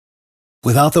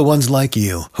Without the ones like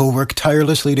you, who work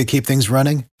tirelessly to keep things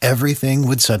running, everything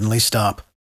would suddenly stop.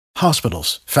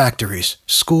 Hospitals, factories,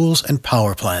 schools, and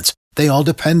power plants, they all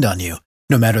depend on you.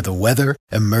 No matter the weather,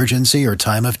 emergency, or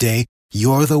time of day,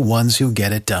 you're the ones who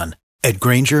get it done. At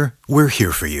Grainger, we're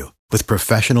here for you with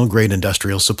professional-grade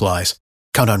industrial supplies.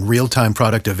 Count on real-time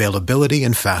product availability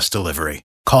and fast delivery.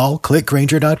 Call, click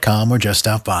Grainger.com, or just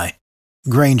stop by.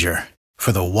 Grainger,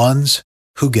 for the ones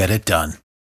who get it done.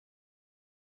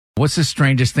 What's the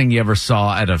strangest thing you ever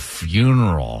saw at a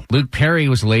funeral? Luke Perry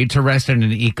was laid to rest in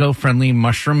an eco-friendly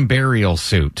mushroom burial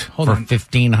suit for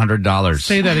 $1,500.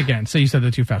 Say that again. So you said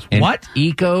that too fast. What?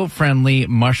 Eco-friendly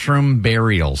mushroom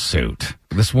burial suit.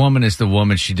 This woman is the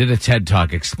woman. She did a TED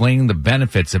Talk explaining the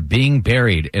benefits of being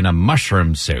buried in a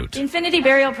mushroom suit. The Infinity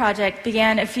Burial Project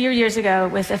began a few years ago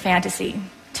with a fantasy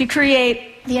to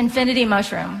create the Infinity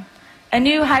Mushroom, a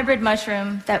new hybrid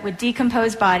mushroom that would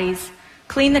decompose bodies,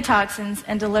 clean the toxins,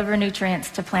 and deliver nutrients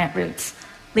to plant roots,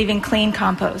 leaving clean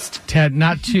compost. Ted,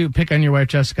 not to pick on your wife,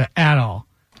 Jessica, at all,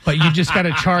 but you just got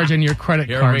to charge on your credit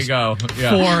cards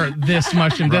for this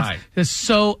mushroom. That's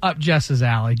so up Jess's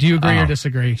alley. Do you agree or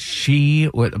disagree? She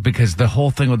would, because the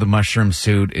whole thing with the mushroom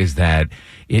suit is that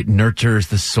it nurtures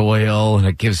the soil and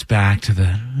it gives back to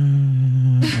the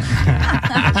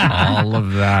all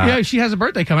of that. Yeah, she has a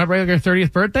birthday coming up, right? Like her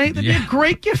 30th birthday. That'd be a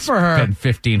great gift for her. Spend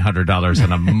 $1,500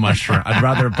 on a mushroom. I'd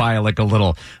rather buy like a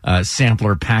little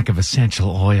sampler pack of essential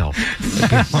oil. It'd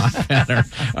be a lot better.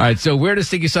 All right, so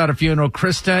weirdest thing you saw at a funeral,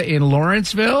 Krista in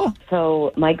Lawrenceville?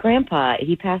 So my grandpa,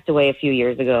 he passed away a few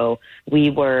years ago. We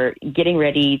were getting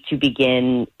ready to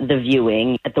begin the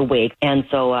viewing at the wake. And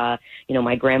so,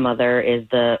 my grandmother is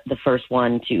the first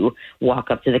one to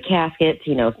walk up to the casket.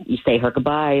 You say her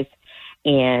goodbyes.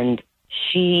 And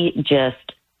she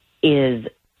just is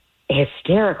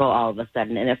hysterical all of a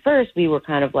sudden. And at first we were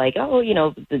kind of like,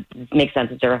 this makes sense.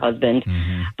 It's her husband.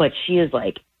 Mm-hmm. But she is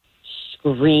like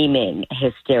screaming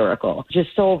hysterical, just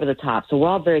so over the top. So we're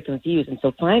all very confused. And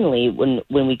so finally, when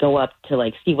we go up to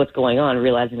like see what's going on,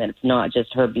 realizing that it's not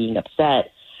just her being upset,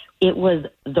 it was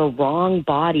the wrong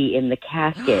body in the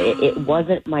casket. It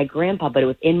wasn't my grandpa,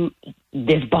 but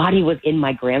this body was in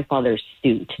my grandfather's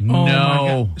suit.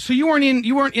 No. So you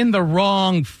weren't in the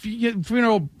wrong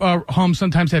funeral homes.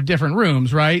 Sometimes have different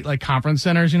rooms, right? Like conference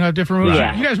centers, have different rooms.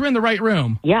 Yeah. You guys were in the right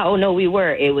room. Yeah. Oh no, we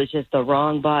were. It was just the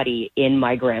wrong body in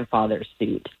my grandfather's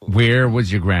suit. Where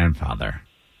was your grandfather?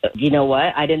 You know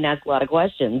what? I didn't ask a lot of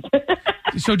questions.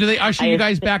 So do they usher you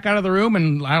guys back out of the room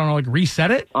and, I don't know, like reset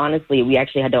it? Honestly, we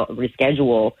actually had to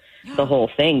reschedule the whole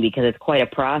thing because it's quite a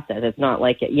process. It's not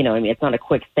like, it's not a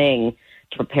quick thing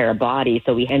to prepare a body.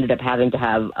 So we ended up having to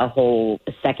have a whole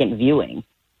second viewing.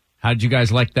 How'd you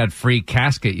guys like that free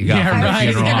casket you got from the funeral? I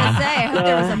was going to say, I hope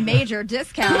there was a major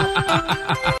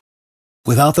discount.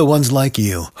 Without the ones like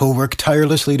you, who work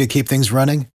tirelessly to keep things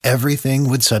running, everything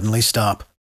would suddenly stop.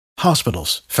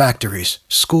 Hospitals, factories,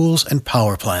 schools, and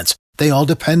power plants, they all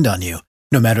depend on you.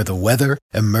 No matter the weather,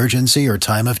 emergency, or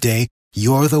time of day,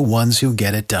 you're the ones who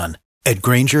get it done. At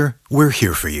Grainger, we're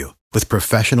here for you with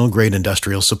professional-grade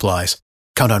industrial supplies.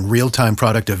 Count on real-time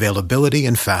product availability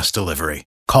and fast delivery.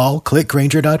 Call, click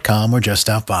Grainger.com, or just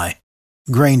stop by.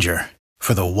 Grainger,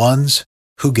 for the ones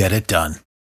who get it done.